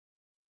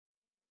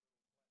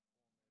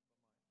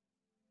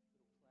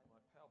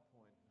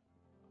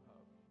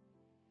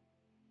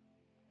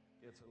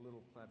gets a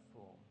little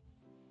platform.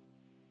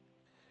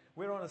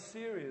 We're on a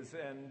series,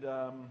 and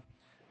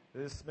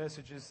this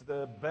message is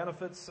the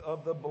benefits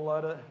of the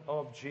blood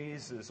of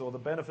Jesus, or the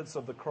benefits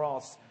of the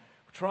cross.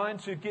 We're trying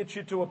to get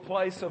you to a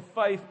place of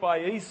faith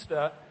by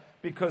Easter,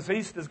 because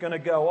Easter's going to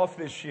go off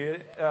this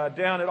year.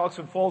 Down at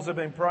Oxford Falls, they've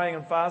been praying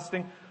and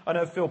fasting. I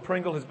know Phil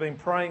Pringle has been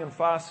praying and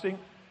fasting.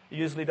 He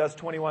usually does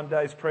 21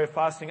 days prayer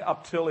fasting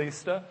up till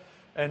Easter.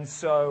 And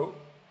so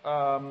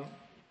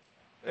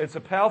it's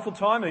a powerful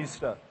time,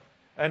 Easter.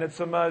 And it's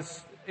the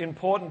most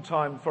important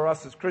time for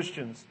us as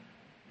Christians.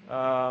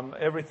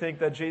 Everything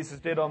that Jesus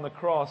did on the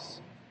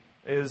cross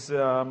is...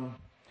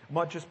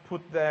 might just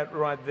put that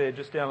right there,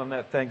 just down on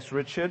that. Thanks,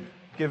 Richard.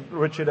 Give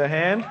Richard a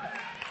hand.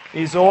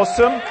 He's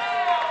awesome.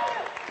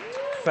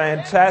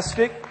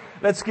 Fantastic.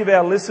 Let's give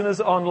our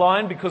listeners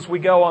online, because we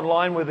go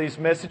online with these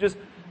messages.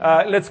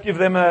 Let's give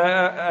them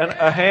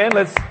a hand.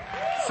 Let's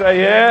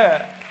say,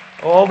 yeah,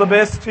 all the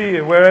best to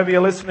you, wherever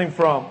you're listening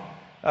from.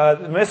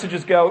 The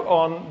messages go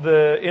on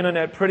the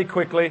internet pretty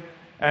quickly,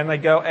 and they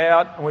go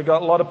out, and we've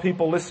got a lot of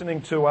people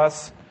listening to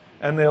us,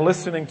 and they're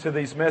listening to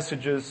these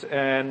messages,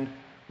 and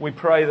we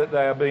pray that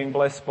they are being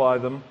blessed by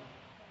them.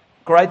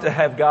 Great to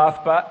have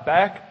Garth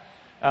back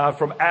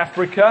from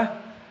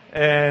Africa,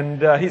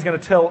 and he's going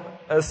to tell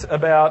us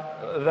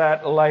about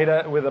that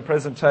later with a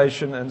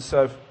presentation, and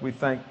so we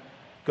thank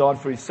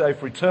God for his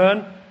safe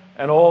return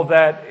and all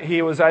that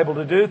he was able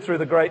to do through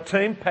the great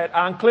team, Pat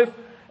Arncliffe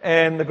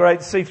and the great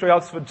C3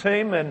 Oxford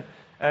team, and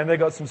they've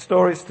got some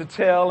stories to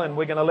tell, and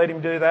we're going to let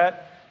him do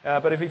that.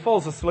 But if he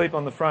falls asleep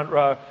on the front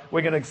row,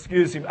 we're going to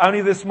excuse him.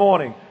 Only this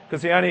morning,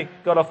 because he only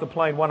got off the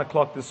plane 1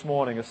 o'clock this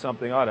morning or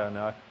something. I don't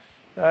know.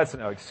 That's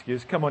no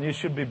excuse. Come on, you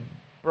should be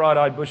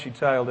bright-eyed,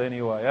 bushy-tailed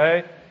anyway,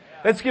 eh?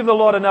 Let's give the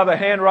Lord another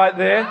hand right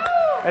there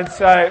and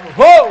say,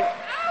 whoa!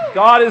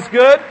 God is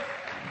good.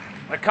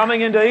 We're coming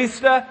into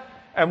Easter.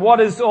 And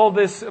what is all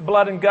this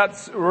blood and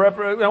guts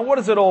represent? What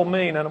does it all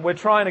mean? And we're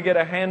trying to get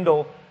a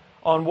handle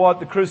on what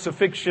the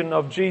crucifixion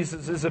of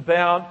Jesus is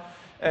about.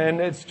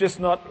 And it's just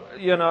not,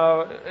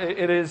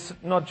 it is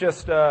not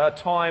just a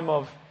time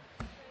of,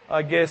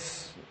 I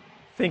guess,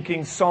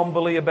 thinking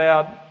somberly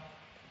about,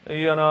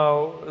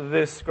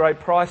 this great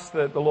price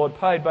that the Lord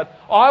paid. But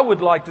I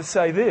would like to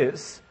say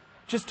this.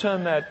 Just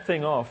turn that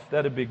thing off.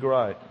 That'd be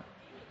great.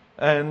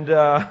 And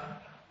it's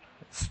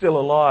still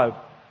alive.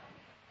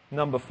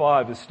 Number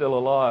 5 is still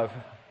alive.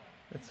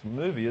 It's a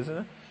movie, isn't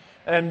it?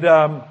 And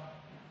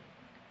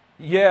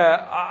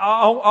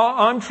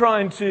I'm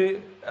trying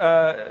to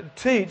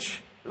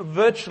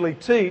virtually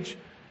teach,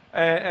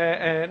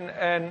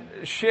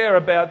 and share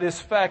about this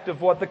fact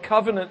of what the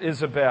covenant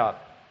is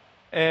about.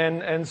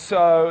 And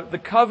so the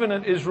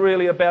covenant is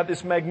really about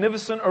this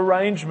magnificent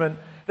arrangement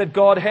that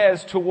God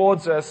has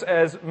towards us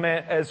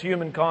as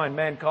humankind,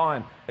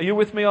 mankind. Are you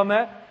with me on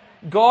that?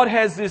 God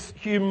has this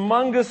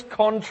humongous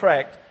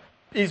contract.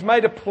 He's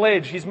made a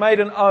pledge, He's made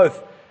an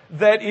oath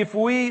that if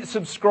we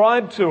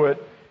subscribe to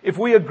it, if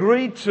we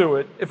agree to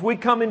it, if we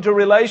come into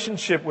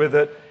relationship with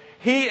it,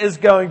 He is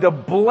going to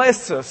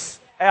bless us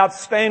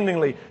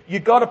outstandingly. You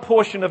got a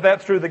portion of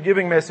that through the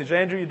giving message.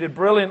 Andrew, you did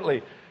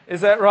brilliantly.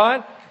 Is that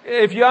right?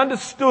 If you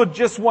understood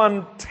just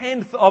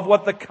 1/10 of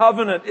what the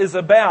covenant is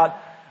about,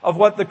 of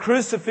what the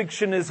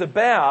crucifixion is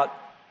about,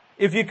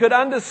 if you could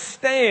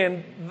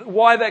understand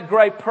why that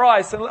great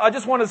price, and I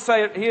just want to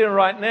say it here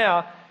right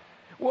now,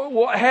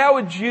 how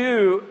would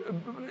you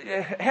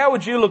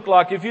look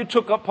like if you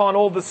took upon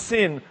all the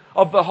sin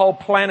of the whole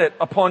planet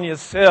upon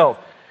yourself?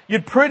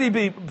 You'd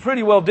be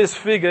pretty well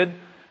disfigured.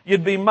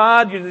 You'd be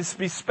marred, you'd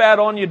be spat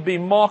on, you'd be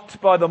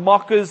mocked by the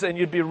mockers, and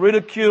you'd be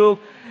ridiculed,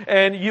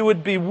 and you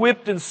would be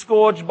whipped and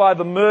scourged by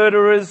the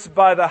murderers,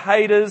 by the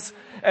haters,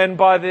 and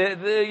by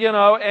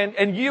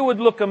and you would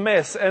look a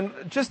mess. And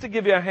just to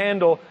give you a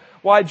handle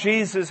why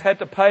Jesus had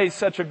to pay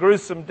such a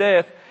gruesome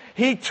death,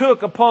 He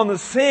took upon the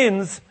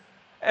sins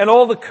and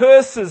all the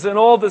curses and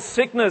all the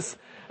sickness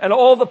and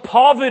all the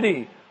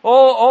poverty,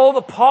 all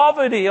the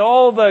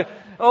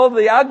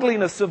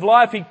ugliness of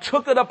life. He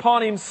took it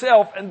upon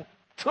Himself and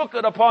took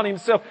it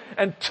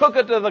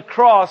to the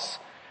cross,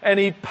 and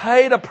He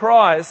paid a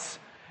price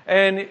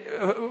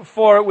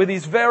for it with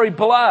His very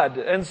blood.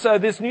 And so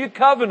this new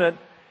covenant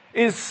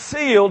is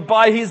sealed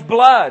by His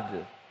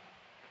blood.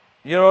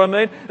 You know what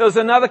I mean? There was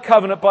another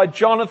covenant by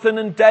Jonathan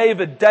and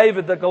David.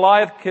 David, the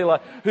Goliath killer,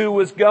 who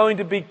was going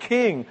to be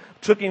king.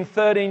 Took him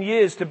 13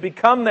 years to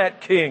become that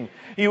king.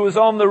 He was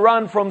on the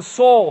run from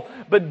Saul.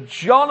 But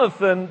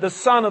Jonathan, the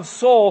son of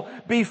Saul,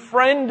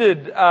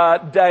 befriended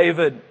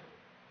David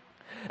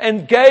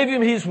and gave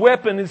him his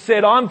weapon and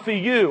said, I'm for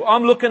you.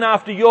 I'm looking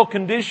after your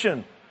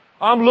condition.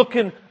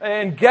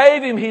 And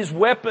gave him his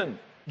weapon.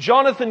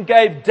 Jonathan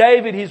gave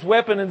David his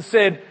weapon and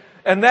said,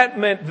 and that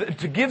meant that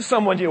to give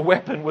someone your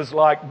weapon was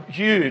like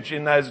huge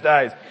in those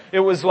days. It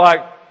was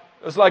like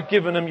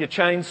giving them your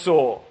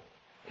chainsaw,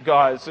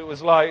 guys. It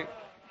was like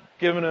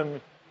giving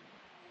them...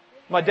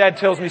 My dad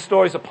tells me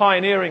stories of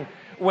pioneering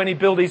when he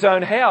built his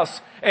own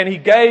house, and he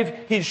gave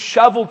his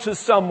shovel to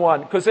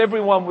someone, because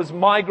everyone was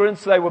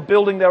migrants. They were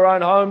building their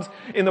own homes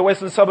in the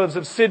western suburbs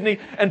of Sydney,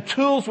 and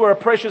tools were a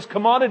precious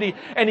commodity,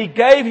 and he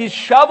gave his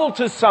shovel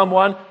to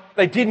someone.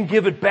 They didn't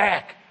give it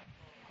back.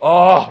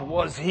 Oh,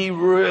 was he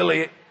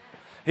really...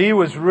 He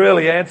was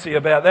really antsy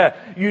about that.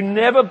 You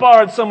never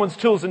borrowed someone's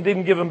tools and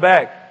didn't give them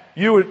back.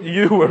 You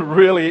were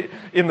really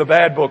in the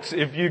bad books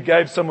if you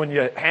gave someone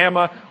your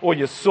hammer or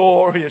your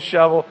saw or your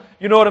shovel.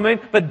 You know what I mean?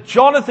 But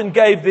Jonathan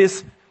gave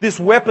this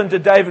weapon to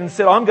David and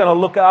said, I'm going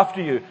to look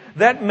after you.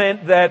 That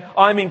meant that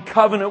I'm in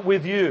covenant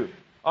with you.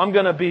 I'm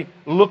going to be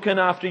looking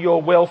after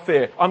your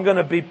welfare. I'm going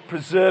to be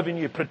preserving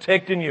you,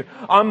 protecting you.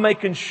 I'm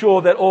making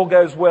sure that all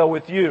goes well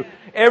with you.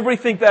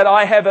 Everything that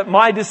I have at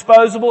my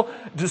disposal,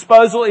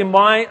 in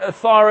my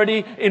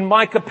authority, in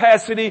my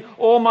capacity,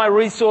 all my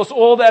resource,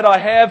 all that I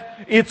have,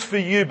 it's for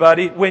you,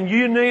 buddy. When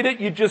you need it,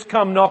 you just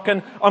come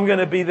knocking. I'm going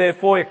to be there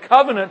for you.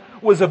 Covenant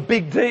was a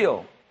big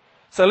deal.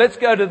 So let's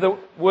go to the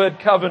word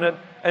covenant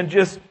and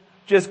just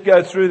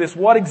go through this.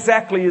 What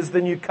exactly is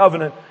the new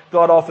covenant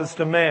God offers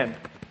to man?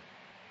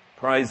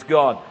 Praise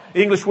God.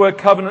 The English word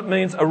covenant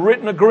means a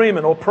written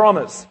agreement or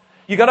promise.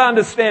 You got to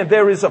understand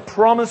there is a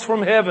promise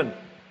from heaven,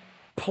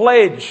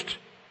 pledged.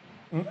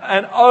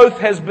 An oath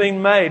has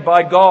been made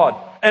by God.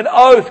 An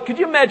oath. Could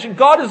you imagine?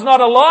 God is not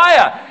a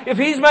liar. If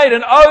He's made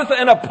an oath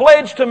and a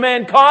pledge to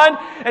mankind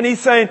and He's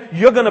saying,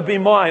 you're going to be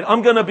mine.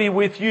 I'm going to be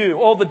with you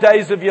all the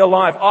days of your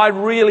life. I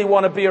really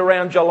want to be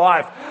around your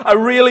life. I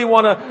really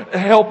want to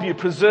help you,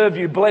 preserve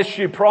you, bless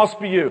you,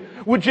 prosper you.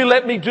 Would you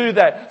let me do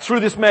that through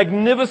this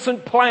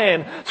magnificent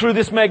plan, through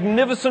this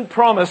magnificent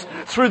promise,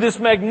 through this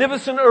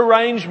magnificent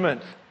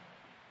arrangement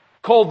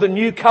called the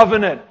New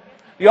Covenant?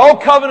 The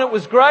Old Covenant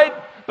was great,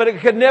 but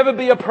it could never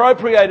be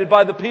appropriated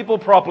by the people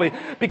properly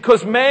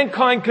because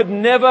mankind could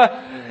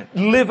never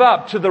live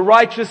up to the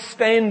righteous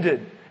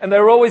standard, and they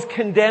were always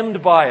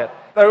condemned by it.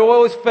 They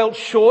always felt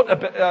short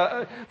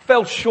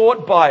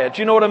by it.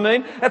 Do you know what I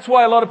mean? That's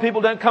why a lot of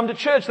people don't come to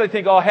church. They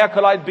think, oh, how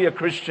could I be a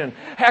Christian?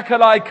 How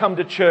could I come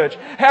to church?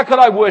 How could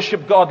I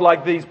worship God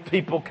like these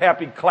people,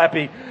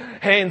 clappy,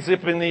 hands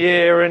up in the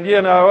air, and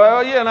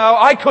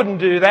I couldn't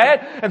do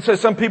that. And so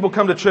some people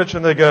come to church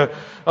and they go,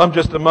 I'm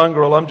just a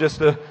mongrel.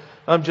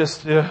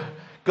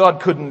 God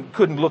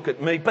couldn't look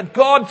at me. But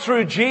God,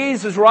 through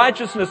Jesus'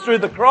 righteousness, through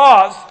the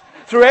cross,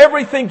 through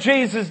everything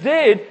Jesus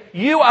did,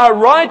 you are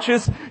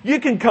righteous. You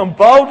can come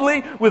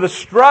boldly with a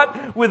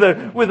strut, with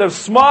a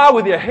smile,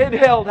 with your head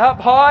held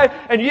up high,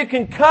 and you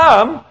can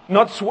come,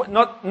 not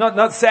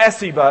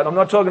sassy, but I'm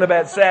not talking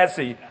about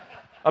sassy.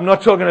 I'm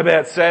not talking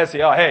about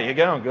sassy. Oh, hey, you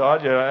going,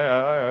 God?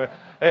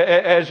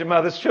 As your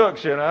mother's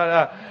chooks,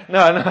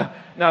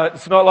 No,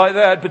 it's not like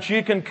that. But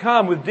you can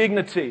come with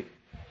dignity.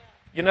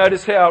 You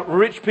notice how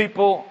rich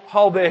people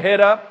hold their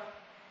head up?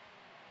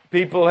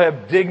 People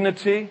have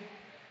dignity.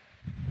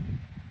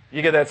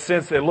 You get that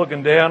sense they're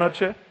looking down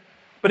at you.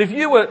 But if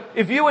you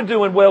were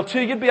doing well too,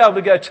 you'd be able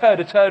to go toe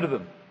to toe to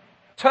them.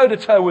 Toe to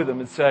toe with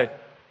them and say,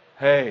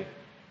 hey,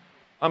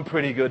 I'm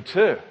pretty good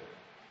too.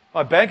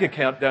 My bank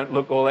account don't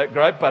look all that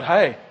great, but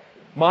hey,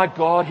 my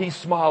God, He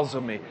smiles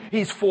on me.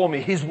 He's for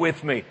me. He's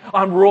with me.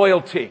 I'm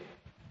royalty.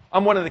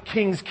 I'm one of the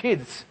King's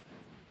kids.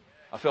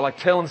 I feel like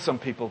telling some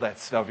people that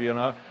stuff,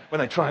 when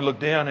they try and look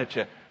down at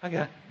you. I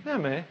go, no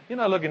man, you're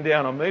not looking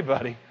down on me,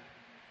 buddy.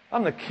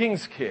 I'm the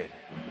King's kid.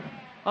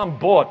 I'm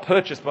bought,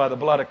 purchased by the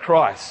blood of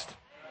Christ.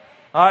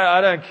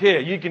 I don't care.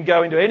 You can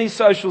go into any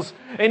social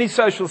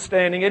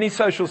standing, any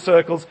social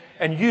circles,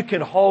 and you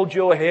can hold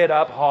your head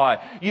up high.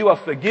 You are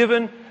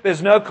forgiven.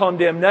 There's no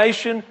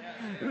condemnation,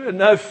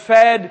 no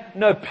fad,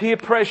 no peer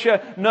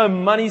pressure, no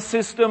money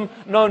system,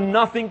 no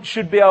nothing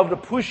should be able to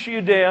push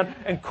you down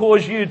and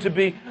cause you to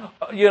be,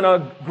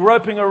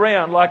 groping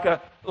around like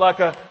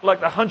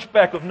the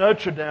Hunchback of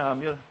Notre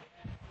Dame.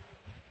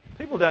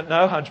 People don't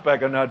know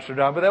Hunchback of Notre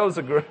Dame, but that was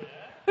a great.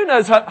 Who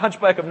knows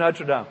Hunchback of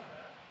Notre Dame?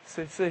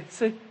 See,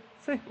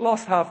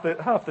 lost half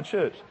the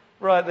church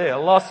right there.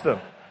 Lost them.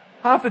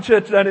 Half the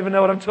church don't even know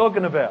what I'm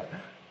talking about.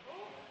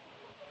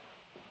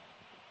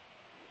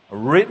 A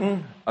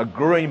written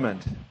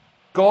agreement.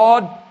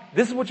 God,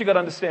 this is what you got to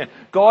understand.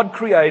 God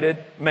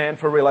created man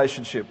for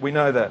relationship. We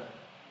know that.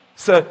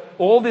 So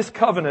all this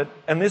covenant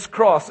and this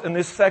cross and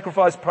this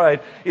sacrifice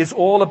prayed is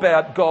all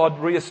about God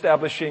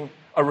reestablishing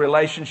a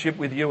relationship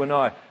with you and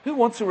I. Who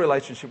wants a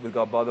relationship with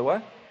God, by the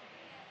way?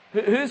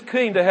 Who's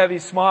keen to have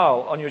His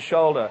smile on your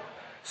shoulder?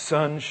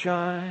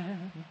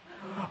 Sunshine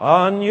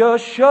on your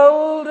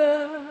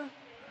shoulder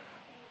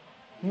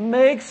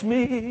makes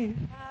me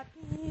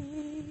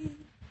happy.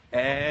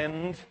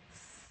 And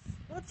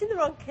what's in the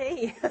wrong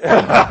key?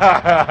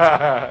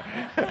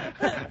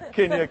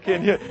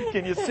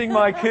 Can you sing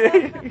my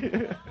key?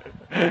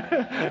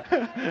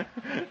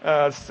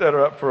 Set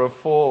her up for a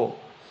fall.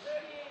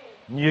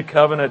 New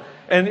covenant.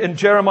 And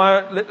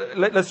Jeremiah,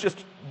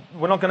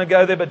 we're not going to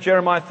go there, but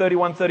Jeremiah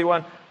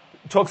 31:31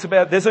 talks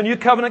about there's a new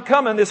covenant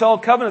coming. This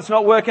old covenant's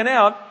not working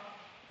out.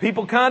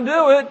 People can't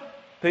do it.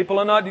 People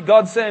are not.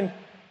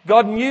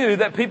 God knew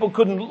that people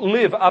couldn't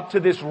live up to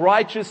this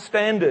righteous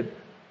standard.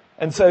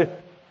 And so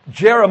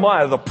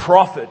Jeremiah, the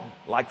prophet,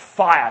 like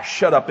fire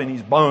shut up in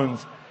his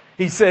bones.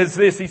 He says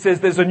this, he says,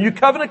 there's a new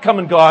covenant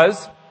coming,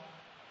 guys.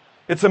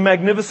 It's a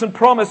magnificent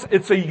promise.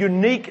 It's a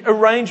unique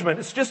arrangement.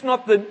 It's just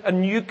not a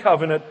new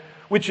covenant,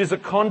 which is a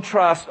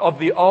contrast of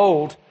the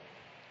old.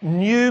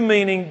 New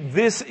meaning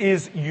this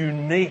is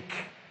unique.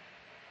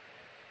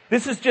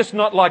 This is just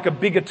not like a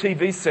bigger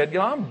TV set.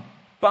 I'm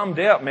bummed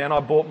out, man. I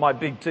bought my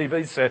big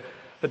TV set.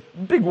 The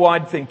big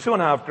wide thing,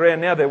 $2,500.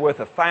 Now they're worth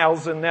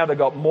 $1,000. Now they've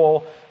got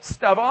more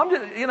stuff.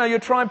 You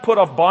try and put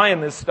off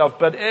buying this stuff,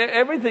 but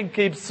everything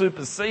keeps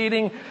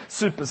superseding.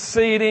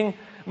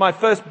 My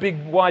first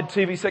big wide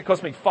TV set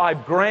cost me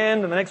 $5,000,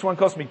 and the next one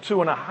cost me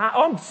 $2,500.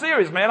 I'm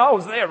serious, man. I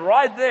was there,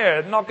 right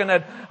there, knocking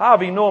at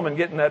Harvey Norman,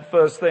 getting that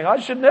first thing. I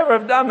should never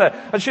have done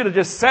that. I should have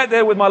just sat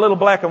there with my little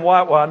black and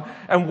white one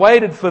and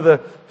waited for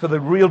the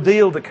real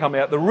deal to come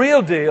out. The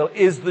real deal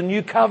is the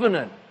new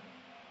covenant.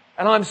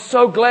 And I'm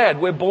so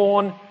glad we're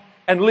born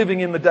and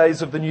living in the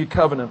days of the new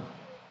covenant.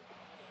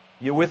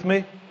 You with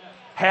me?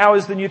 How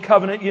is the new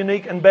covenant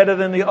unique and better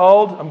than the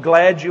old? I'm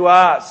glad you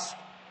asked.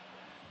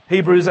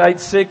 Hebrews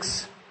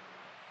 8:6.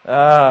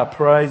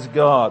 Praise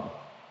God.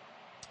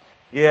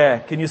 Yeah,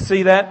 can you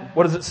see that?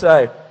 What does it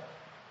say?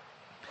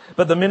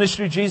 But the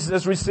ministry Jesus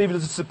has received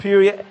is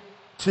superior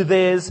to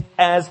theirs,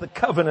 as the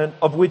covenant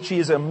of which he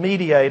is a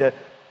mediator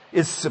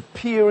is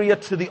superior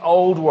to the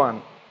old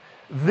one.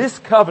 This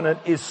covenant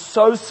is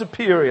so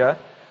superior,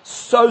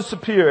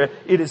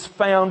 it is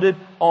founded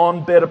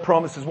on better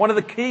promises. One of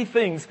the key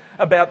things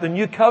about the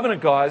new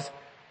covenant, guys,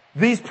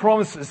 these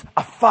promises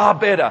are far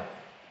better.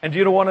 And do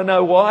you want to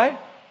know why?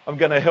 I'm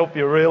going to help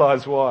you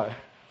realize why.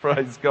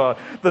 Praise God.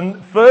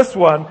 The first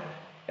one,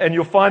 and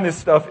you'll find this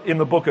stuff in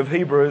the book of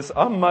Hebrews.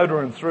 I'm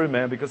motoring through,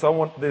 man, because I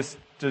want this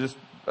to just,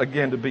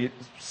 again, to be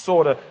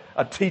sort of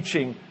a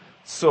teaching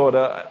sort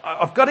of.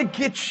 I've got to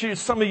get you,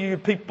 some of you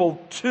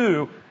people,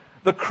 to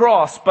the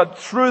cross, but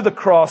through the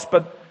cross.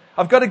 But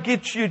I've got to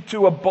get you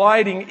to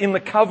abiding in the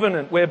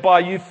covenant whereby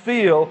you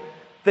feel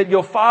that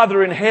your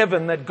Father in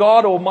heaven, that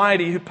God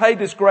Almighty, who paid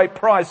this great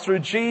price through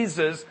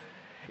Jesus,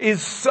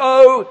 is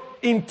so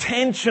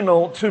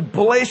intentional to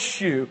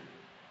bless you,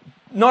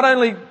 not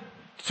only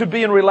to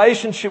be in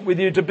relationship with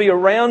you, to be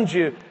around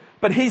you,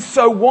 but He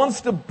so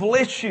wants to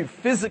bless you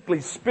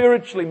physically,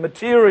 spiritually,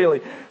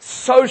 materially,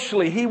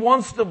 socially. He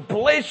wants to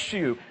bless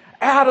you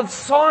out of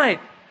sight.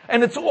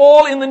 And it's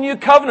all in the new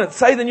covenant.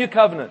 Say the new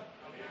covenant.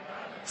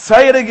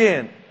 Say it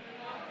again.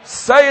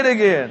 Say it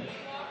again.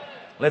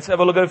 Let's have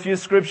a look at a few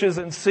scriptures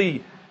and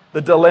see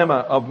the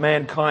dilemma of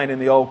mankind in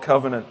the old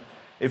covenant.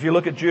 If you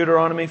look at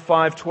Deuteronomy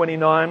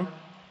 5:29,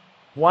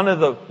 one of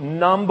the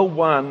number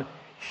one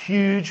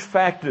huge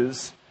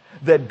factors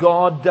that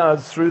God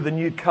does through the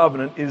new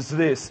covenant is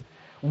this.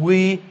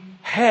 We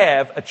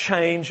have a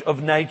change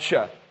of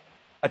nature.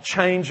 A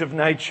change of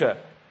nature.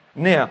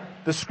 Now,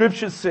 the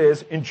scripture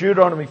says in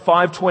Deuteronomy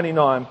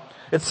 5:29,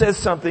 it says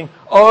something,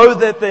 oh,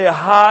 that their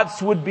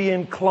hearts would be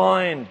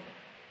inclined.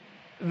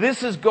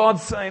 This is God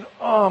saying,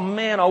 oh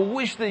man, I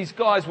wish these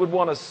guys would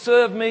want to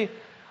serve me.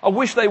 I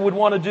wish they would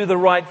want to do the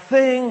right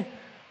thing.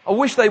 I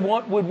wish they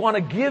would want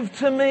to give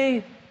to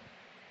me.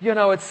 You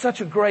know, it's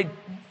such a great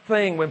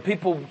thing when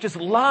people just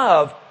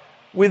love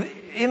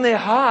in their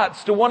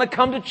hearts to want to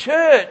come to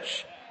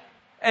church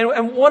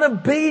and want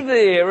to be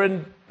there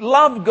and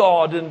love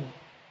God and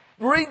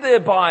read their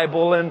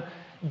Bible and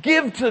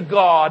give to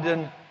God.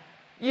 And,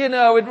 you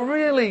know,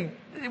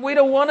 we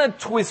don't want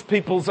to twist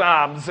people's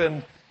arms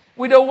and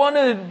we don't want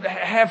to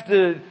have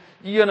to,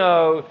 you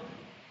know,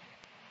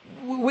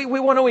 we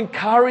want to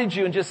encourage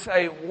you and just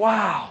say,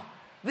 wow,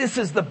 this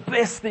is the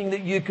best thing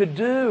that you could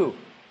do,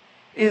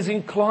 is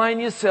incline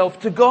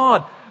yourself to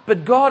God.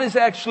 But God is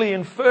actually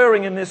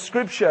inferring in this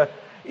scripture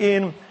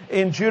in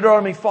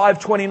Deuteronomy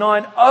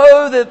 5:29,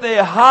 oh, that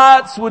their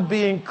hearts would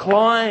be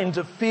inclined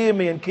to fear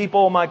me and keep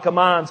all my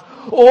commands,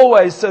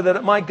 always, so that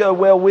it might go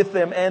well with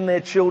them and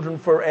their children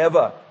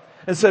forever.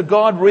 And so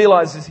God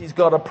realizes He's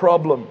got a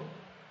problem.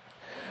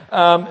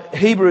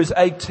 Hebrews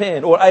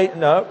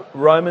 8:10,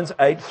 Romans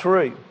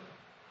 8:3.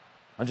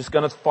 I'm just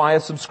going to fire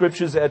some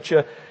scriptures at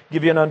you,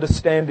 give you an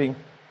understanding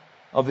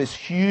of this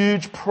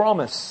huge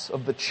promise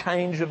of the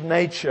change of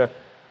nature.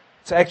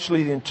 It's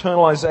actually the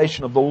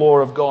internalization of the law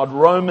of God.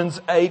 Romans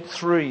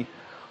 8:3.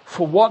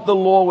 For what the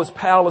law was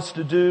powerless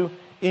to do,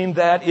 in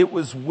that it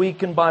was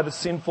weakened by the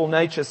sinful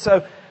nature.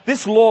 So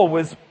this law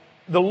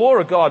the law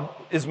of God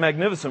is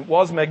magnificent,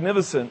 was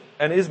magnificent,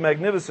 and is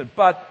magnificent.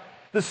 But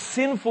the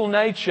sinful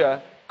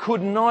nature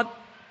could not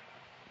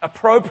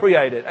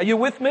appropriate it. Are you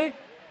with me?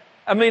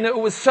 I mean, it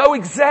was so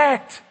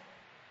exact.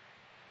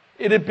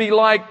 It'd be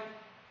like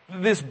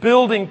this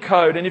building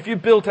code. And if you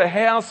built a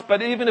house,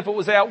 but even if it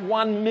was out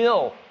 1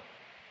 mil,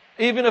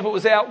 even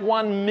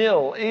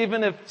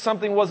if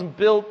something wasn't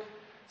built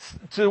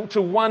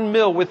to 1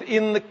 mil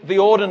within the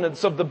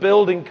ordinance of the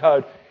building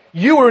code,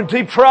 you were in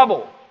deep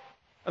trouble.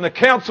 And the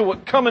council were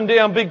coming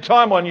down big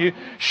time on you,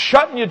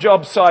 shutting your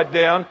job site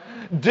down,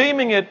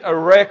 deeming it a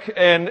wreck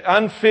and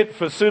unfit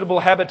for suitable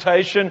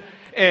habitation.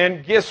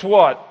 And guess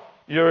what?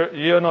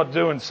 You're not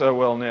doing so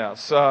well now.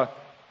 So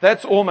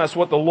That's almost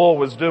what the law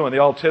was doing. The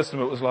Old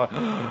Testament was like,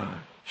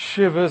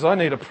 shivers, I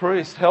need a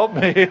priest, help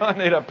me. I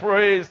need a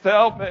priest,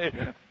 help me.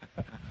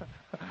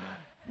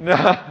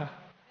 No.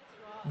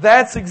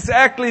 That's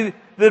exactly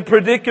the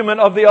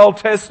predicament of the Old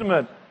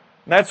Testament.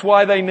 And that's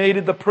why they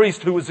needed the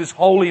priest, who was this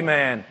holy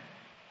man.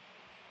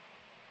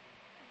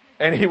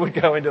 And he would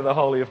go into the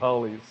Holy of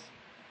Holies,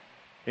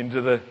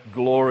 into the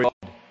glory of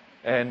God,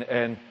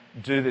 and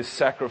do this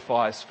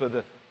sacrifice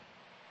for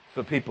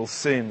people's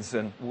sins.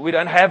 And we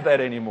don't have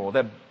that anymore.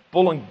 That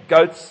bull and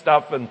goat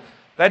stuff, and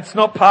that's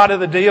not part of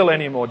the deal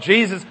anymore.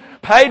 Jesus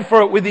paid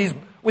for it with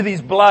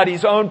his blood,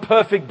 his own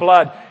perfect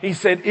blood. He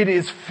said, it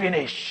is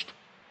finished.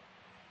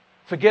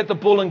 Forget the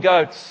bull and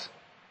goats.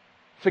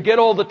 Forget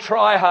all the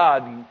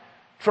tryhards.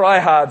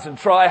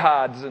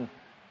 And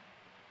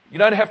you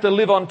don't have to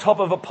live on top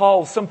of a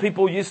pole. Some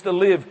people used to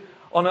live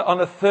on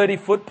a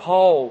 30-foot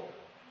pole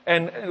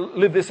and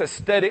live this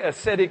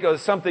ascetic or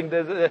something.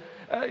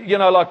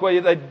 Like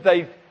where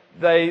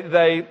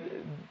they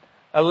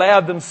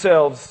allowed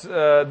themselves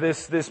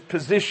this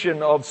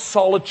position of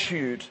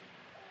solitude,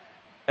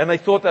 and they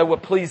thought they were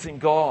pleasing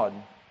God.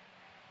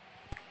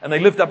 And they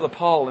lived up the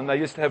pole, and they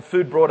used to have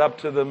food brought up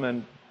to them,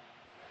 and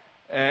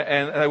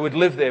they would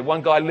live there.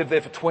 One guy lived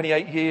there for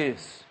 28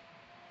 years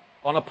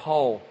on a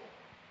pole,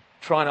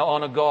 trying to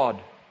honor God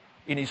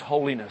in His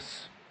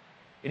holiness,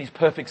 in His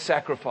perfect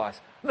sacrifice.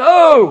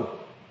 No!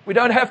 We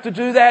don't have to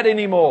do that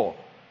anymore.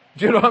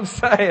 Do you know what I'm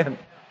saying?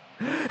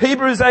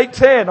 Hebrews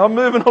 8:10. I'm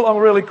moving along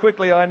really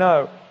quickly, I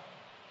know.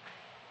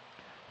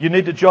 You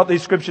need to jot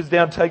these scriptures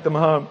down, take them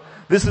home.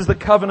 This is the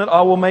covenant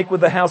I will make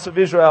with the house of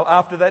Israel.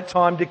 After that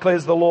time,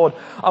 declares the Lord,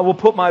 I will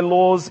put my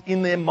laws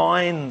in their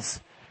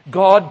minds.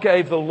 God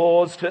gave the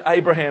laws to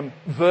Abraham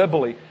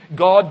verbally.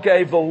 God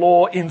gave the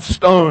law in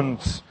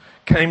stones.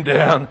 Came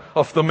down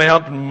off the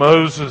mountain,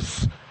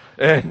 Moses,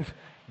 and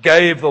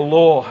gave the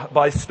law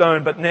by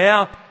stone. But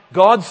now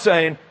God's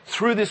saying,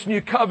 through this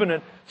new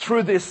covenant,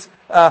 through this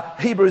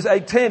Hebrews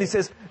 8:10, He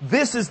says,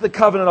 this is the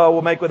covenant I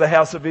will make with the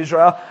house of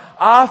Israel.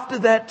 After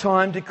that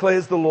time,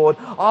 declares the Lord,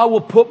 I will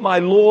put my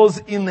laws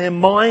in their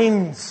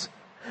minds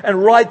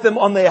and write them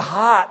on their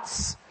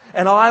hearts.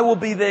 And I will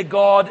be their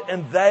God,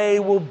 and they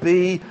will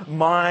be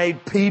my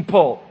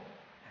people.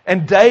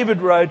 And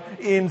David wrote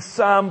in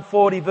Psalm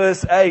 40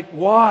 verse 8,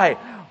 why?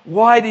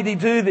 Why did he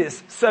do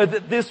this? So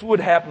that this would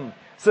happen.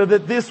 So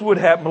that this would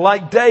happen.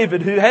 Like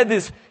David, who had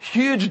this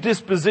huge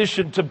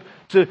disposition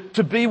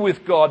to be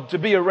with God, to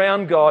be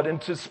around God,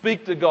 and to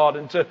speak to God,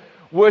 and to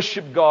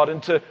worship God,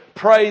 and to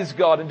praise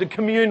God, and to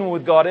commune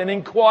with God, and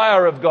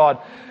inquire of God.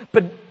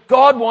 But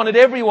God wanted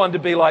everyone to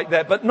be like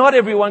that, but not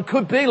everyone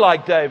could be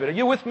like David. Are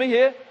you with me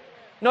here?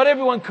 Not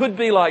everyone could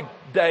be like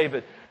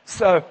David.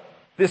 So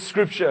this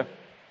scripture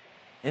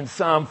in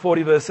Psalm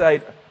 40 verse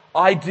 8,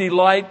 I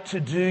delight to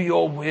do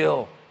your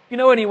will. You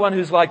know anyone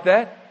who's like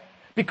that?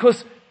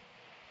 Because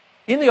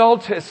in the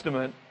Old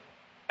Testament,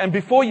 and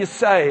before you're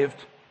saved,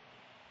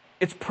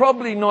 it's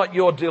probably not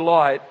your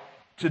delight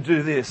to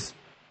do this.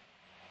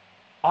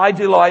 I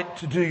delight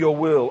to do your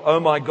will, oh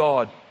my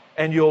God,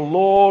 and your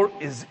law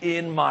is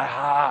in my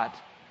heart.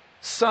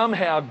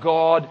 Somehow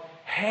God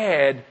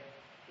had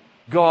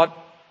got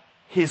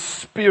His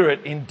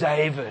Spirit in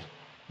David.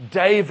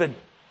 David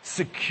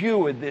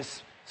secured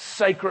this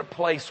sacred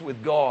place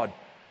with God.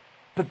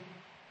 But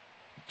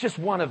just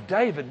one of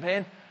David,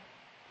 man,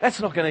 that's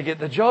not going to get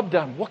the job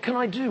done. What can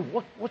I do?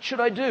 What should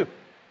I do?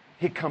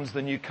 Here comes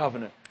the new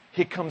covenant.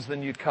 Here comes the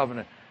new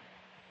covenant.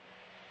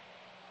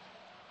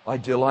 I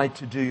delight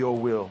to do your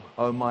will,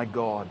 oh my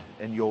God,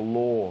 and your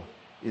law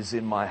is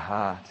in my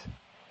heart.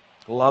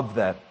 Love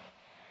that.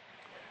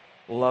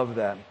 Love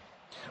that.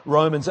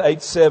 Romans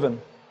 8:7.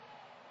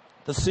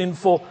 The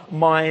sinful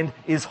mind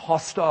is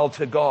hostile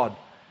to God.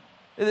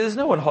 There's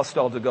no one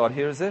hostile to God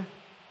here, is there?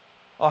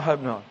 I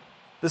hope not.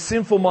 The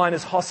sinful mind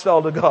is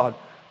hostile to God.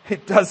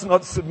 It does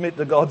not submit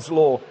to God's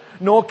law,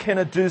 nor can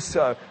it do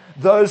so.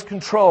 Those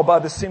controlled by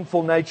the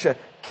sinful nature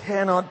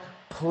cannot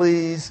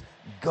please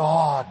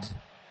God.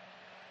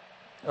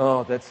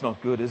 Oh, that's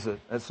not good, is it?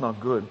 That's not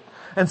good.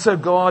 And so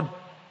God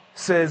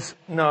says,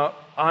 no,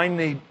 I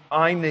need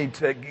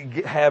to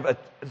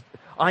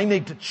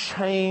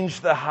change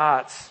the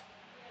hearts.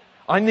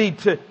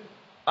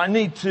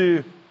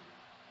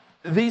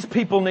 These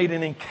people need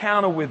an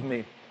encounter with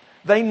me.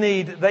 They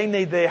need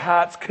their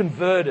hearts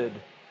converted.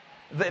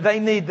 They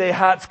need their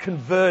hearts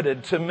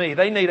converted to me.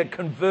 They need a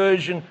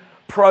conversion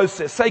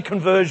process. Say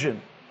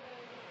conversion.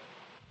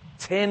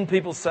 10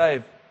 people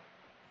saved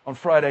on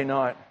Friday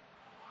night.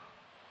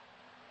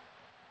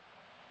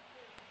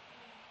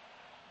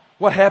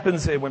 What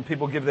happens there when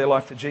people give their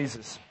life to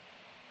Jesus?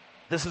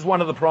 This is one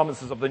of the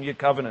promises of the new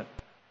covenant.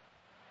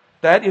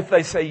 That if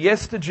they say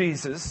yes to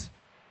Jesus,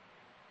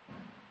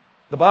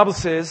 the Bible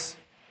says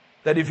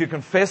that if you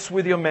confess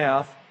with your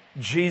mouth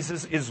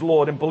Jesus is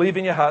Lord and believe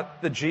in your heart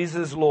that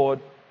Jesus is Lord,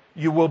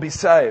 you will be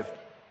saved.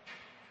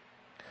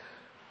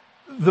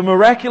 The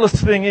miraculous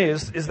thing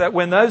is that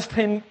when those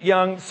 10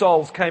 young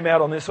souls came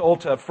out on this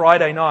altar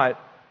Friday night,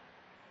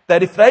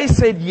 that if they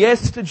said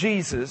yes to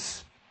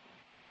Jesus,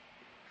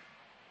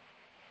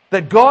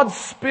 that God's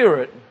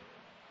Spirit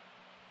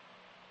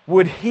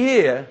would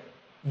hear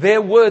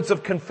their words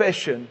of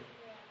confession,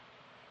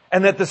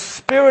 and that the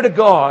Spirit of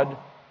God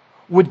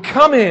would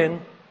come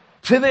in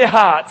to their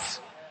hearts,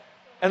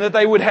 and that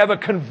they would have a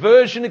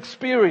conversion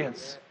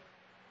experience.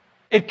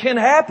 It can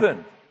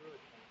happen.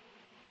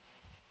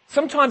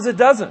 Sometimes it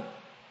doesn't.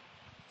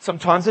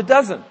 Sometimes it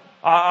doesn't.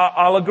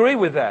 I'll agree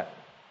with that.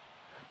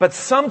 But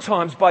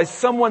sometimes by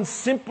someone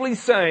simply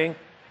saying,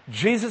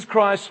 Jesus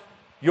Christ,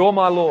 you're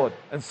my Lord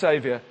and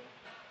Savior,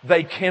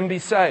 they can be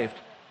saved.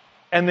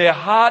 And their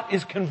heart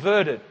is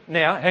converted.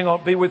 Now, hang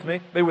on, be with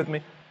me.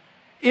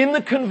 In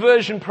the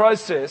conversion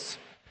process,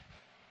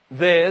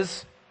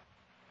 there's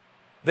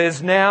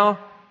now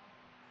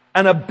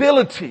an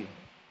ability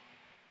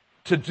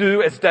to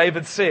do as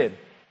David said,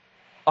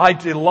 I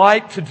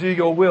delight to do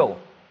your will.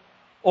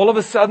 All of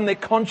a sudden their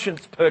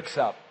conscience perks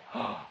up.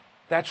 Oh,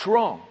 that's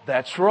wrong.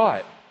 That's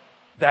right.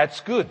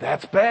 That's good.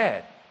 That's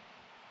bad.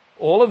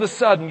 All of a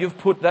sudden you've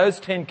put those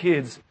 10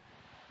 kids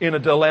in a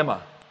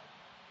dilemma.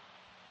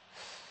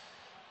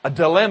 A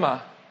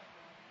dilemma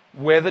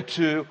whether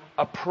to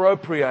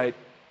appropriate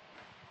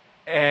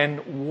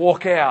and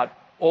walk out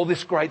all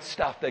this great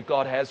stuff that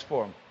God has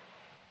for them.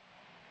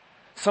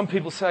 Some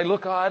people say,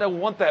 look, I don't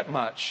want that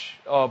much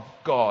of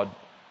God.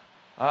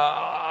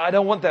 I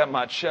don't want that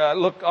much.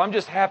 Look, I'm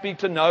just happy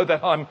to know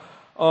that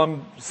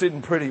I'm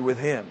sitting pretty with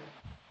Him,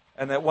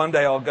 and that one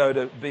day I'll go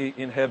to be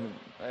in heaven.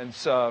 And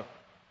so,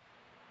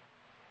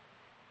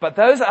 but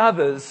those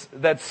others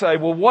that say,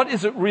 well, what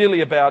is it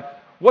really about?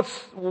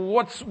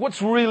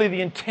 What's really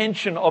the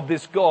intention of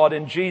this God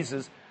and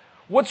Jesus?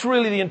 What's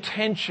really the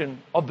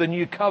intention of the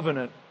new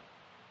covenant?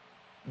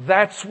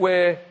 That's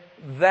where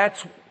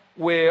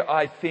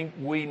I think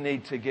we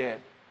need to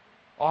get.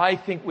 I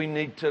think we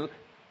need to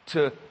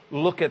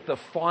look at the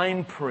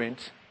fine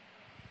print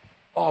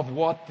of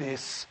what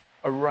this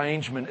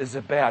arrangement is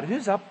about.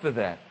 Who's up for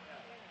that?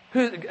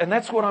 And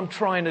that's what I'm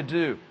trying to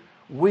do,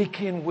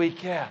 week in,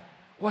 week out.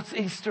 What's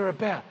Easter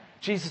about?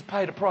 Jesus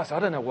paid a price. I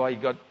don't know why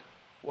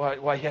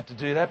he had to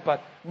do that,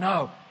 but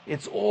no,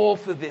 it's all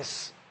for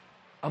this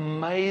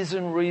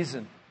amazing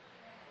reason,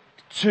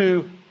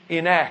 to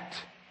enact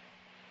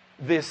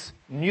this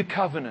new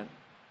covenant,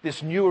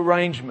 this new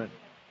arrangement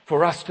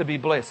for us to be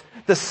blessed.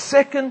 The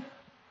second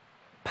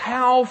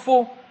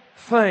powerful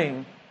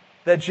thing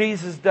that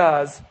Jesus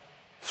does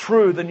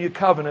through the new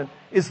covenant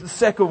is the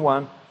second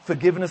one,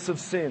 forgiveness of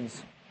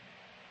sins.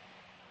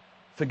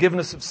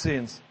 Forgiveness of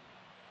sins.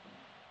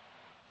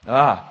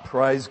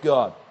 Praise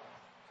God.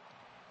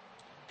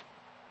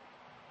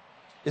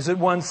 Is it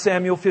 1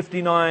 Samuel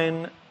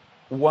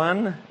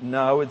 59:1?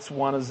 No, it's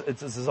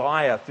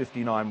Isaiah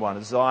 59:1.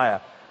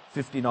 Isaiah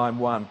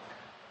 59:1.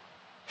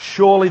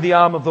 Surely the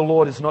arm of the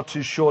Lord is not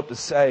too short to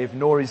save,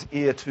 nor his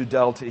ear too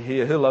dull to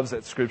hear. Who loves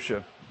that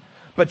scripture?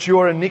 But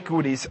your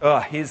iniquities,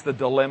 here's the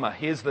dilemma.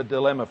 Here's the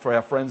dilemma for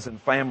our friends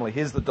and family.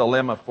 Here's the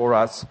dilemma for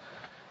us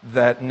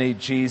that need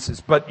Jesus.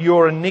 But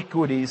your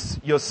iniquities,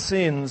 your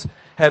sins,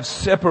 have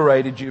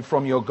separated you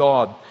from your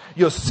God.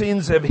 Your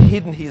sins have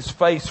hidden his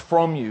face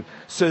from you,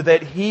 so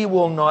that he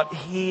will not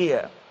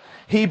hear.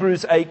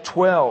 Hebrews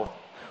 8:12.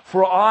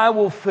 For I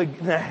will forgive...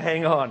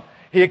 Hang on.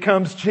 Here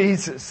comes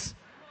Jesus.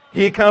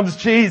 Here comes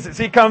Jesus.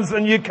 Here comes the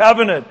new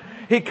covenant.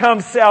 Here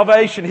comes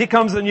salvation. Here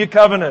comes the new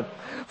covenant.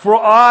 For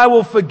I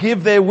will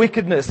forgive their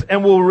wickedness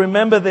and will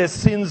remember their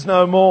sins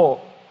no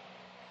more.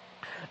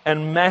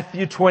 And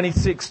Matthew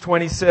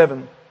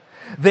 26:27.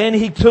 Then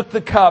he took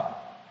the cup,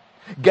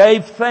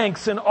 gave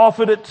thanks and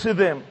offered it to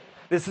them.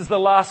 This is the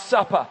Last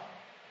Supper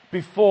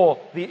before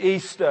the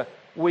Easter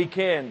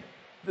weekend.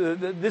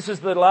 This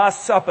is the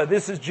Last Supper.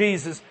 This is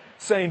Jesus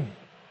saying,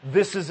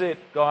 this is it,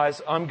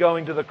 guys. I'm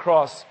going to the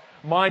cross.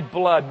 My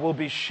blood will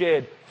be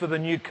shed for the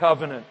new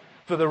covenant,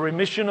 for the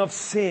remission of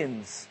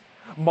sins.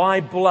 My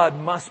blood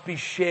must be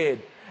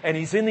shed. And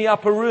he's in the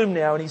upper room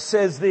now and he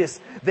says this.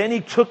 Then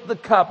he took the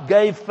cup,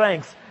 gave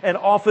thanks and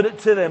offered it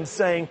to them,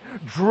 saying,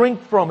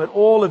 drink from it,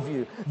 all of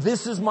you.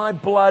 This is my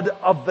blood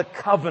of the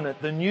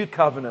covenant, the new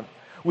covenant,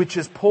 which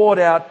is poured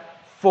out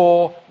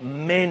for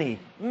many.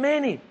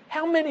 Many.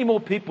 How many more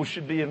people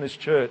should be in this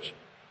church?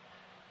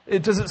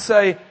 Does it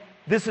say,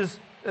 this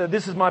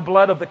is my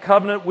blood of the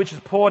covenant, which is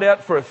poured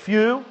out for a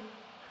few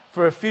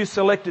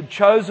selected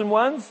chosen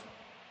ones?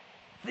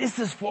 This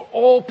is for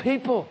all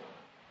people.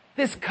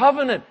 This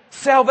covenant,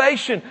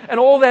 salvation, and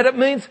all that it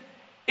means,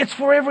 it's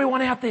for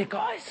everyone out there,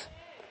 guys.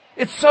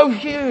 It's so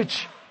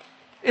huge.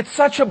 It's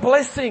such a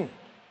blessing.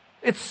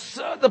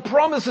 The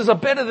promises are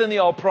better than the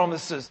old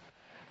promises.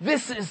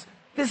 This is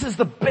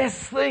the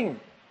best thing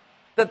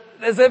that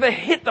has ever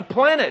hit the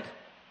planet.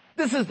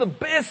 This is the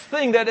best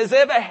thing that has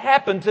ever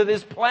happened to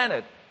this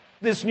planet.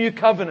 This new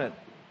covenant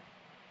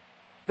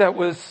that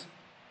was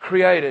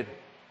created,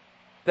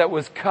 that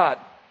was cut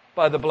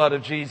by the blood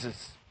of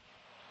Jesus.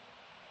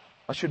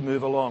 I should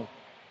move along.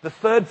 The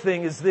third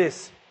thing is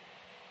this.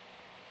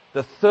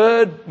 The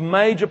third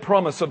major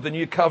promise of the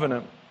new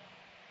covenant,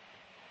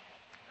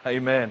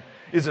 amen,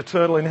 is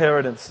eternal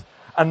inheritance.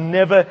 A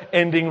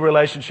never-ending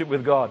relationship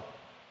with God.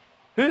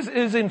 Who's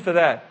in for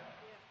that?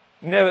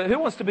 Never. Who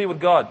wants to be with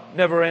God?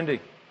 Never ending.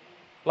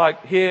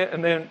 Like here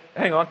and then,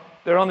 hang on,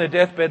 they're on their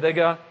deathbed, they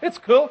go, it's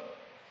cool.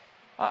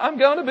 I'm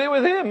going to be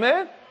with Him,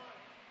 man.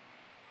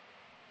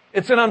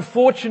 It's an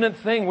unfortunate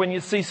thing when you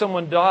see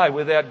someone die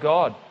without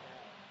God.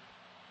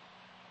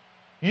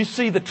 You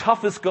see the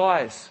toughest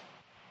guys,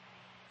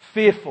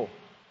 fearful.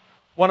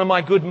 One of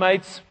my good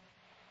mates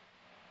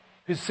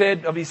who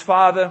said of his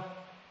father,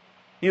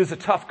 he was a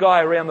tough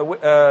guy around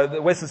the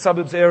western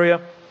suburbs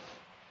area.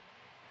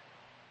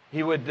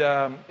 He would,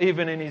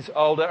 even in his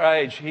older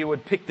age, he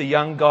would pick the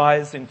young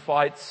guys in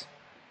fights.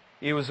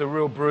 He was a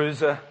real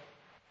bruiser.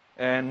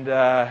 And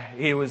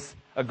he was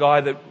a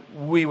guy that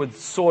we would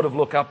sort of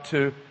look up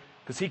to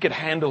because he could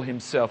handle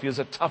himself. He was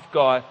a tough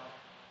guy.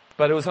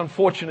 But it was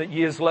unfortunate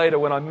years later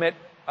when I met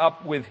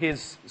up with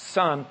his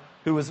son,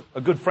 who was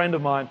a good friend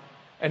of mine,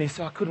 and he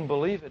said, I couldn't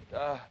believe it.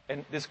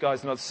 And this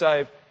guy's not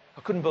saved.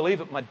 I couldn't believe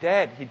it. My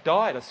dad, he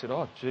died. I said,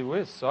 oh, gee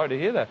whiz, sorry to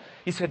hear that.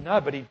 He said,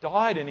 no, but he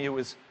died and he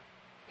was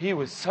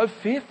so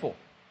fearful.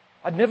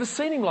 I'd never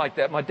seen him like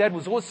that. My dad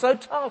was always so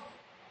tough.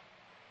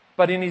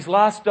 But in his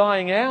last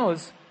dying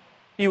hours,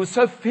 he was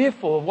so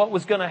fearful of what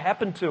was going to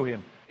happen to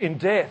him in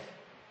death.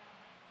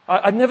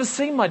 I'd never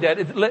seen my dad.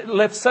 It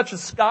left such a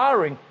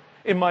scarring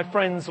in my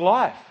friend's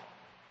life.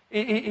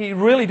 He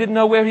really didn't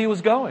know where he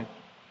was going.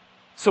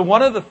 So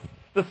one of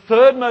the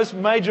third most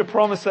major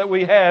promise that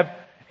we have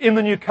in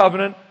the new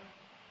covenant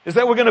is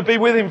that we're going to be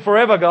with Him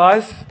forever,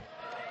 guys.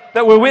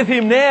 That we're with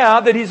Him now,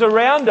 that He's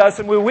around us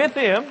and we're with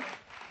Him.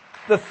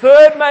 The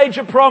third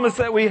major promise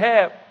that we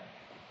have.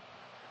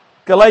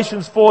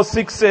 Galatians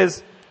 4:6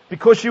 says,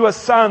 because you are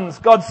sons,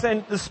 God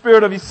sent the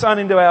Spirit of His Son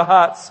into our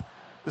hearts.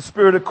 The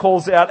Spirit who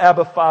calls out,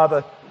 Abba,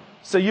 Father.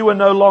 So you are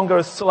no longer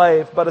a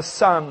slave, but a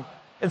son.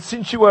 And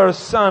since you are a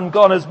son,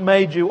 God has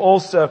made you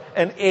also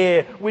an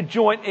heir. We're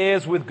joint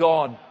heirs with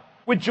God.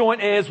 We're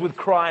joint heirs with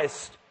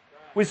Christ.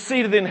 We're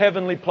seated in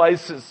heavenly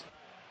places.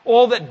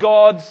 All that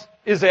God's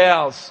is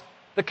ours.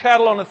 The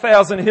cattle on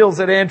 1,000 hills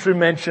that Andrew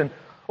mentioned.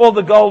 All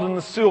the gold and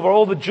the silver,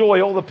 all the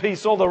joy, all the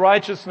peace, all the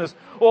righteousness,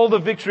 all the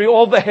victory,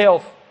 all the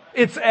health.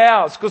 It's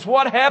ours. Because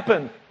what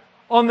happened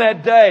on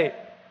that day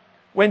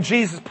when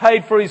Jesus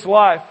paid for His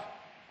life?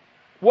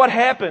 What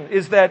happened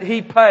is that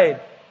He paid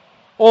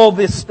all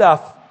this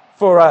stuff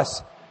for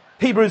us.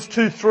 Hebrews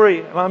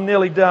 2:3, and I'm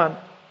nearly done.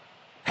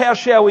 How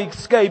shall we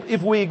escape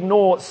if we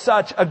ignore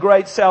such a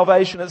great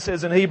salvation? It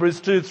says in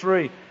Hebrews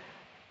 2:3.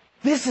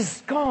 This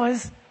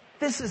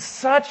is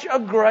such a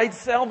great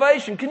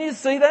salvation. Can you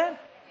see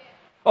that?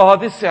 Oh,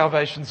 this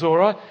salvation's all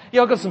right.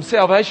 Yeah, I got some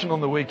salvation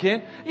on the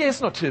weekend. Yeah,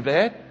 it's not too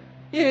bad.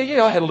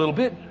 Yeah, I had a little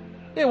bit.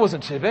 Yeah, it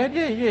wasn't too bad.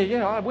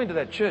 Yeah. I went to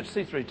that church,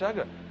 C3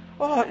 Tugger.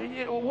 Oh,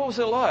 yeah, what was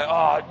it like?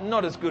 Oh,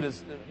 not as good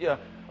as, yeah.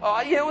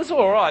 Oh, yeah, it was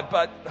all right,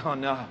 but, oh,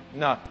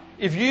 no.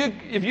 If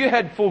you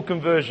had full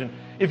conversion,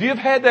 if you've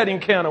had that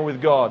encounter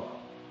with God,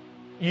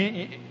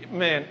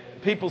 man,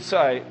 people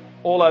say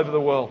all over the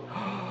world,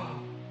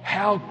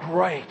 how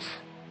great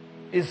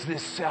is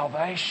this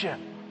salvation?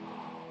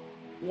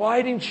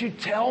 Why didn't you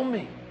tell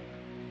me?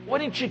 Why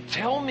didn't you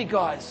tell me,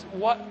 guys?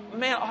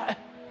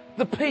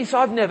 The peace,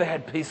 I've never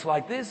had peace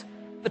like this.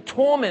 The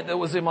torment that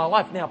was in my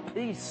life, now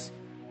peace.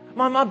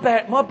 My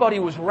body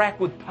was racked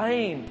with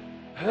pain,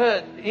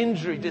 hurt,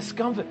 injury,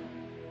 discomfort.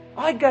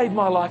 I gave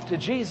my life to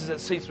Jesus at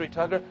C3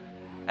 Tugger,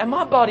 and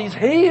my body's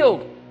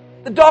healed.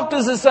 The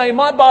doctors are saying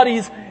my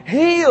body's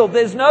healed.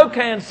 There's no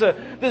cancer.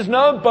 There's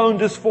no bone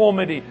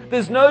disformity.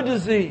 There's no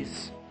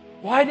disease.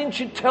 Why didn't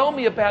you tell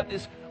me about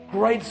this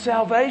great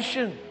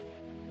salvation?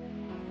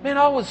 Man,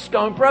 I was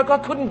stone broke. I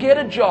couldn't get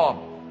a job.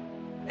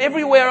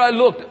 Everywhere I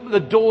looked, the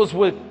doors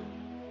were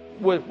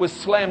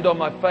slammed on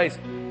my face.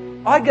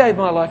 I gave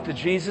my life to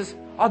Jesus.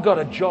 I got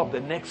a job the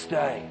next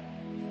day.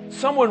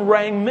 Someone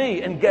rang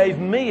me and gave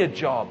me a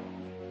job.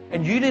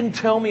 And you didn't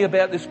tell me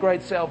about this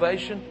great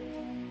salvation?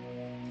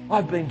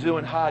 I've been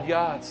doing hard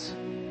yards.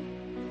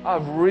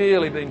 I've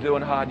really been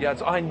doing hard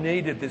yards. I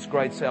needed this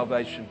great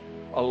salvation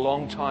a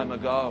long time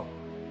ago.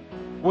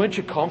 Weren't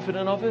you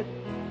confident of it?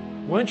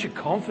 Weren't you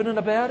confident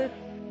about it?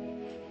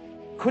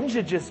 Couldn't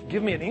you just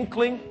give me an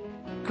inkling?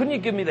 Couldn't you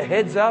give me the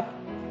heads up?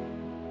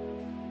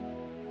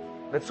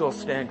 Let's all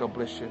stand. God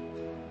bless you.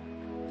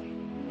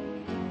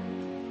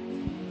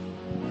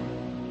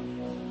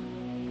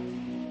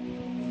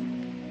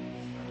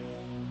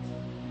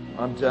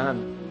 I'm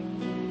done.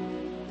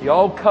 The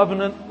old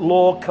covenant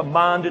law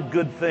commanded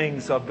good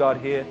things, I've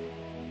got here.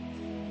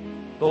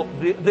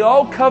 The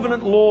old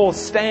covenant law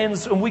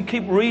stands, and we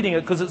keep reading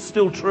it because it's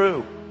still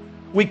true.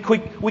 We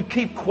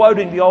keep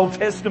quoting the Old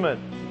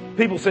Testament.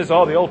 People says,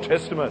 oh, the Old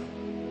Testament.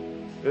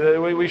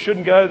 We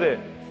shouldn't go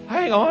there.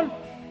 Hang on.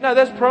 No,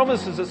 there's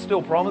promises. It's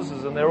still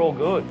promises, and they're all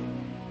good.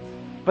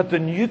 But the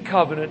new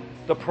covenant,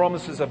 the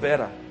promises are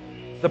better.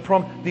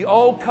 The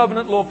old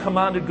covenant law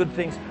commanded good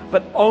things,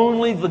 but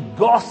only the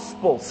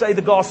gospel, say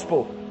the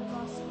gospel,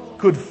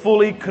 could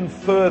fully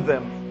confer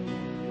them.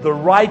 The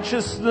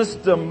righteousness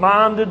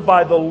demanded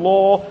by the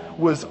law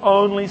was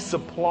only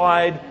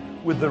supplied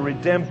with the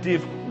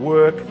redemptive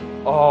work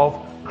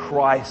of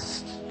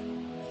Christ.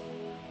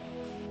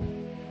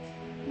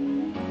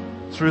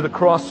 Through the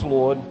cross,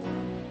 Lord,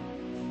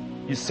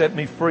 you set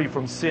me free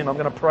from sin. I'm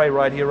going to pray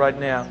right here, right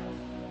now.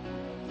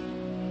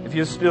 If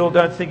you still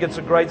don't think it's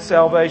a great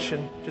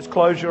salvation, just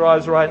close your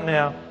eyes right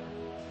now.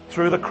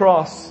 Through the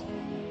cross,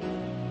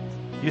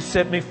 you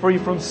set me free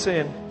from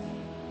sin.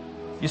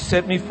 You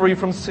set me free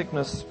from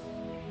sickness.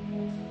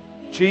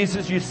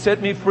 Jesus, you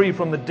set me free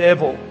from the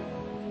devil.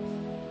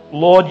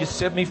 Lord, you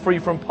set me free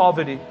from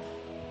poverty.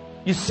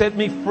 You set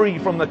me free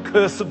from the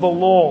curse of the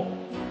law.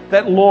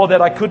 That law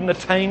that I couldn't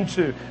attain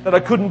to, that I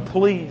couldn't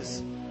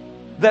please.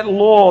 That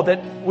law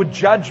that would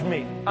judge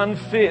me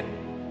unfit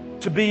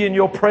to be in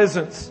your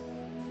presence.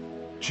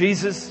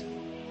 Jesus,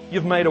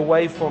 you've made a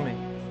way for me.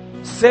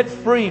 Set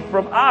free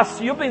from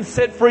us. You've been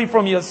set free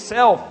from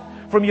yourself,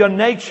 from your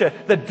nature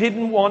that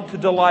didn't want to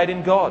delight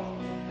in God.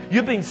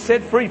 You've been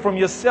set free from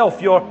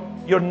yourself, your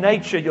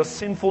nature, your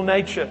sinful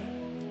nature.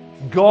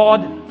 God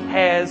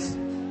has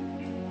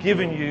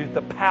given you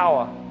the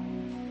power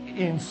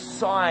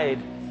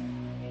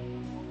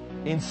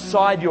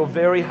inside your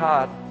very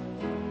heart.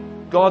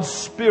 God's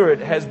Spirit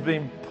has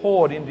been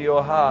poured into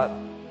your heart.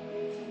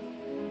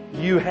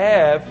 You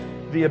have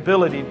the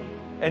ability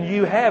and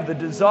you have the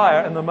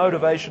desire and the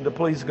motivation to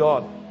please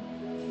God.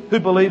 Who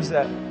believes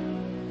that?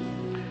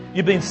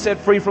 You've been set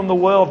free from the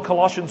world,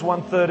 Colossians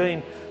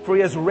 1:13. For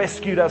He has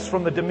rescued us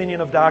from the dominion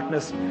of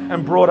darkness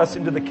and brought us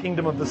into the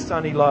kingdom of the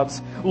Son He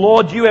loves.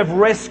 Lord, you have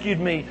rescued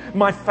me,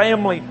 my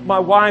family, my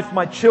wife,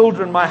 my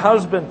children, my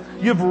husband.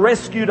 You've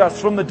rescued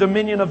us from the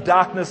dominion of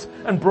darkness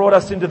and brought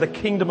us into the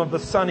kingdom of the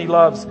Son He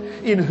loves,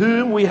 in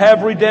whom we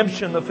have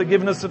redemption, the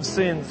forgiveness of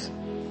sins.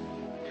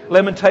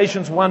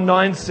 Lamentations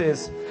 1:9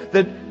 says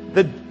that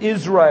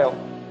Israel,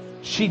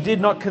 she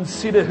did not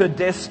consider her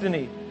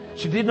destiny.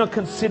 She did not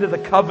consider the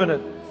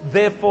covenant.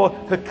 Therefore,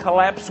 her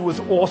collapse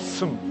was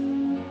awesome.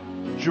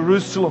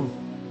 Jerusalem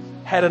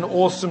had an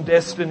awesome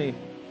destiny,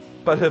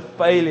 but her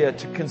failure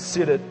to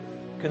consider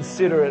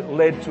it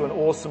led to an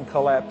awesome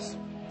collapse.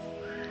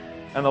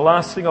 And the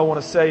last thing I want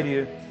to say to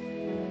you,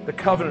 the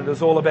covenant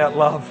is all about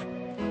love.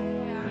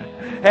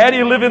 How do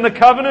you live in the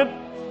covenant?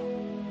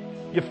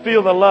 You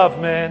feel the love,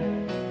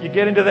 man. You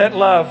get into that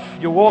love.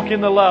 You walk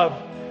in the love.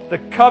 The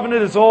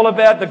covenant is all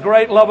about the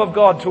great love of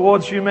God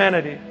towards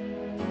humanity.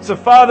 So,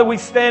 Father, we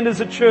stand as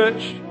a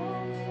church.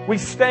 We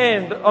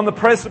stand on the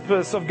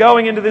precipice of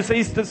going into this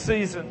Easter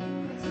season,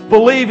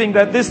 believing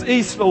that this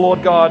Easter,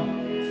 Lord God,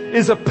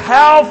 is a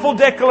powerful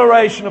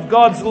declaration of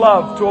God's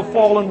love to a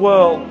fallen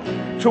world,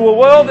 to a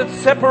world that's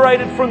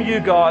separated from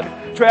you, God,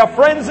 to our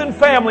friends and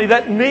family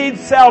that need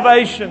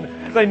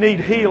salvation. They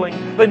need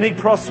healing. They need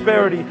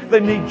prosperity.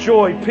 They need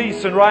joy,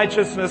 peace, and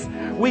righteousness.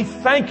 We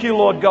thank you,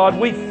 Lord God.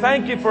 We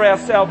thank you for our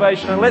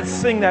salvation. And let's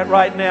sing that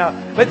right now.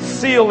 Let's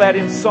seal that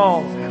in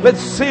song.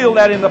 Let's seal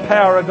that in the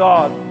power of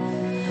God.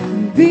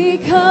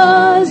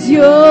 Because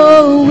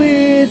you're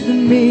with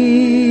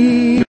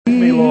me. With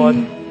me,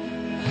 Lord.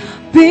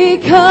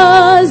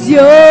 Because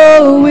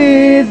you're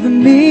with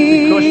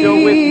me. Because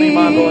you're with me,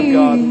 my Lord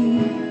God.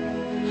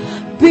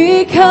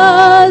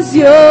 Because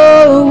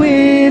you're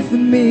with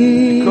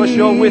me. Because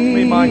you're with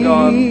me, my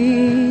God.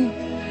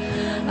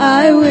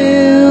 I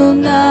will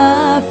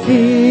not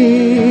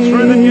fear.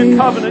 Through the new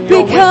covenant,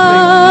 you're with me.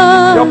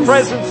 Your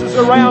presence is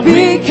around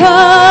me.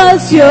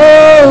 Because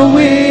you're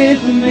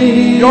with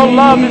me. Your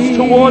love is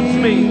towards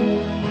me.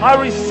 I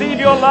receive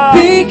your love.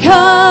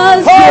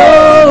 Because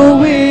you're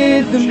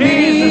with me.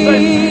 Jesus,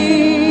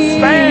 I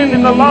stand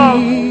in the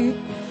love